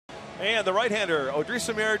And the right-hander,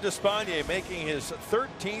 Odrisamer Despaigne, making his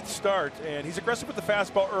 13th start, and he's aggressive with the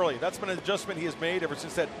fastball early. That's been an adjustment he has made ever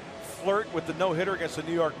since that flirt with the no-hitter against the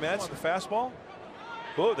New York Mets. The fastball.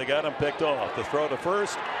 Oh, they got him picked off. The throw to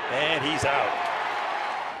first, and he's out.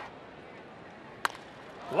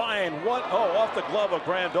 Line one, off the glove of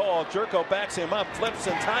Grandal. Jerko backs him up, flips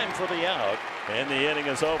in time for the out, and the inning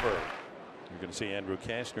is over. You're going to see Andrew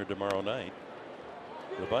Kastner tomorrow night.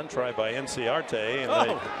 The bunt try by Inciarte, and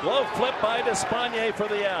the glove flip by Despaigne for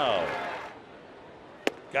the out.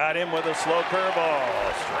 Got him with a slow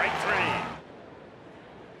curveball. Strike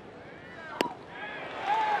 3.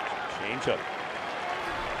 Change up.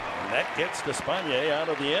 And that gets Despaigne out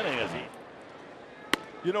of the inning as he.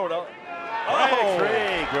 You know what? Strike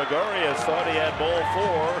 3. Gregorius thought he had ball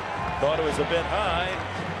 4. Thought it was a bit high.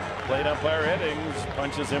 Plate umpire Eddings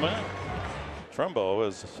punches him out. Trumbo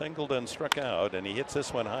is singled and struck out, and he hits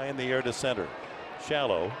this one high in the air to center.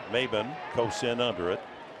 Shallow. Maben coasts in under it.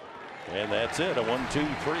 And that's it. A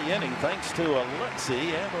 1-2-3 inning thanks to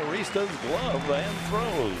Alexi Amarista's glove and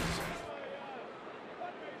throws.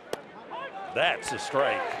 That's a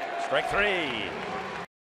strike. Strike 3.